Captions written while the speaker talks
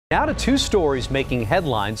Now to two stories making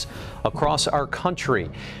headlines across our country.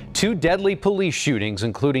 Two deadly police shootings,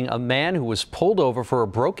 including a man who was pulled over for a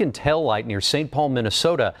broken taillight near St. Paul,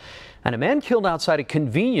 Minnesota, and a man killed outside a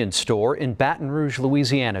convenience store in Baton Rouge,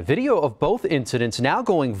 Louisiana. Video of both incidents now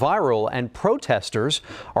going viral, and protesters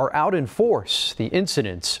are out in force. The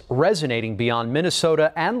incidents resonating beyond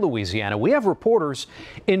Minnesota and Louisiana. We have reporters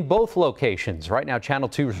in both locations. Right now, Channel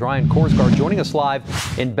 2's Ryan Korsgaard joining us live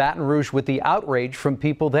in Baton Rouge with the outrage from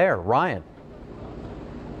people there. Ryan.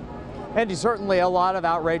 Andy, certainly a lot of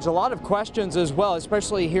outrage, a lot of questions as well,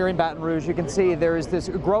 especially here in Baton Rouge. You can see there is this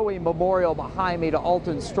growing memorial behind me to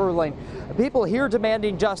Alton Sterling. People here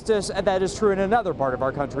demanding justice, and that is true in another part of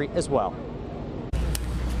our country as well.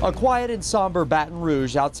 A quiet and somber Baton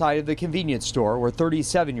Rouge outside of the convenience store where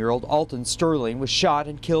 37-year-old Alton Sterling was shot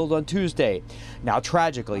and killed on Tuesday. Now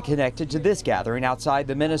tragically connected to this gathering outside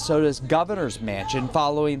the Minnesota's governor's mansion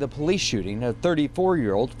following the police shooting of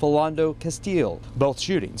 34-year-old Philando Castile. Both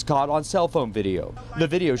shootings caught on cell phone video. The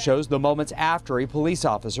video shows the moments after a police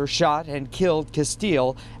officer shot and killed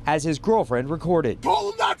Castile as his girlfriend recorded. I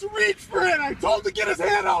told him not to reach for it. I told him to get his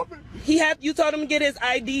hand out. You told him to get his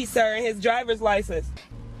ID, sir, and his driver's license.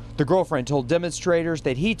 The girlfriend told demonstrators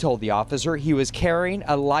that he told the officer he was carrying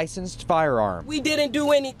a licensed firearm. We didn't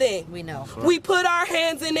do anything. We know. We put our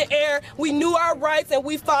hands in the air, we knew our rights, and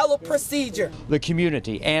we followed procedure. The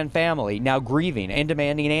community and family now grieving and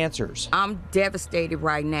demanding answers. I'm devastated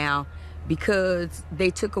right now because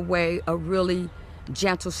they took away a really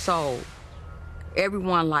gentle soul.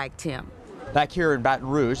 Everyone liked him. Back here in Baton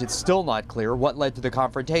Rouge, it's still not clear what led to the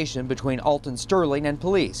confrontation between Alton Sterling and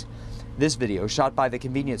police. This video, shot by the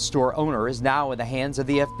convenience store owner, is now in the hands of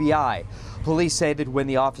the FBI. Police say that when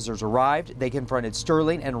the officers arrived, they confronted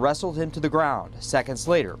Sterling and wrestled him to the ground. Seconds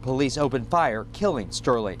later, police opened fire, killing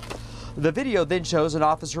Sterling. The video then shows an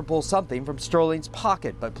officer pull something from Sterling's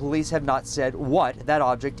pocket, but police have not said what that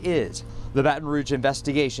object is. The Baton Rouge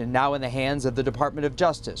investigation now in the hands of the Department of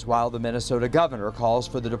Justice, while the Minnesota governor calls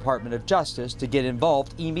for the Department of Justice to get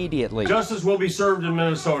involved immediately. Justice will be served in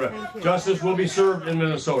Minnesota. Justice will be served in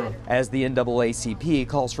Minnesota. As the NAACP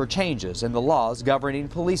calls for changes in the laws governing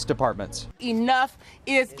police departments. Enough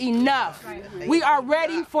is enough. We are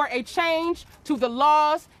ready for a change to the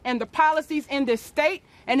laws and the policies in this state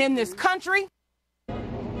and in this country.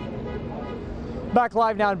 Back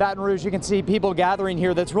live now in Baton Rouge, you can see people gathering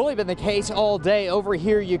here. That's really been the case all day. Over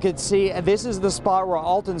here you can see this is the spot where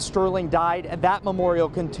Alton Sterling died, and that memorial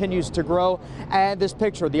continues to grow. And this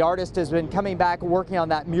picture, the artist has been coming back working on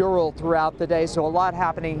that mural throughout the day. So a lot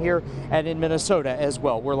happening here and in Minnesota as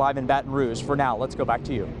well. We're live in Baton Rouge. For now, let's go back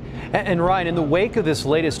to you. And Ryan, in the wake of this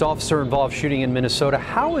latest officer-involved shooting in Minnesota,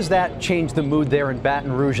 how has that changed the mood there in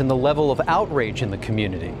Baton Rouge and the level of outrage in the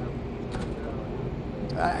community?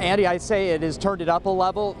 Andy, I'd say it has turned it up a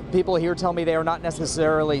level. People here tell me they are not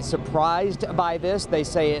necessarily surprised by this. They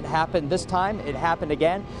say it happened this time, it happened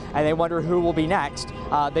again, and they wonder who will be next.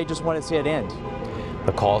 They just want to see it end.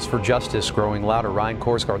 The calls for justice growing louder. Ryan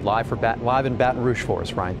Korsgaard live in Baton Rouge for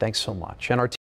us. Ryan, thanks so much. And our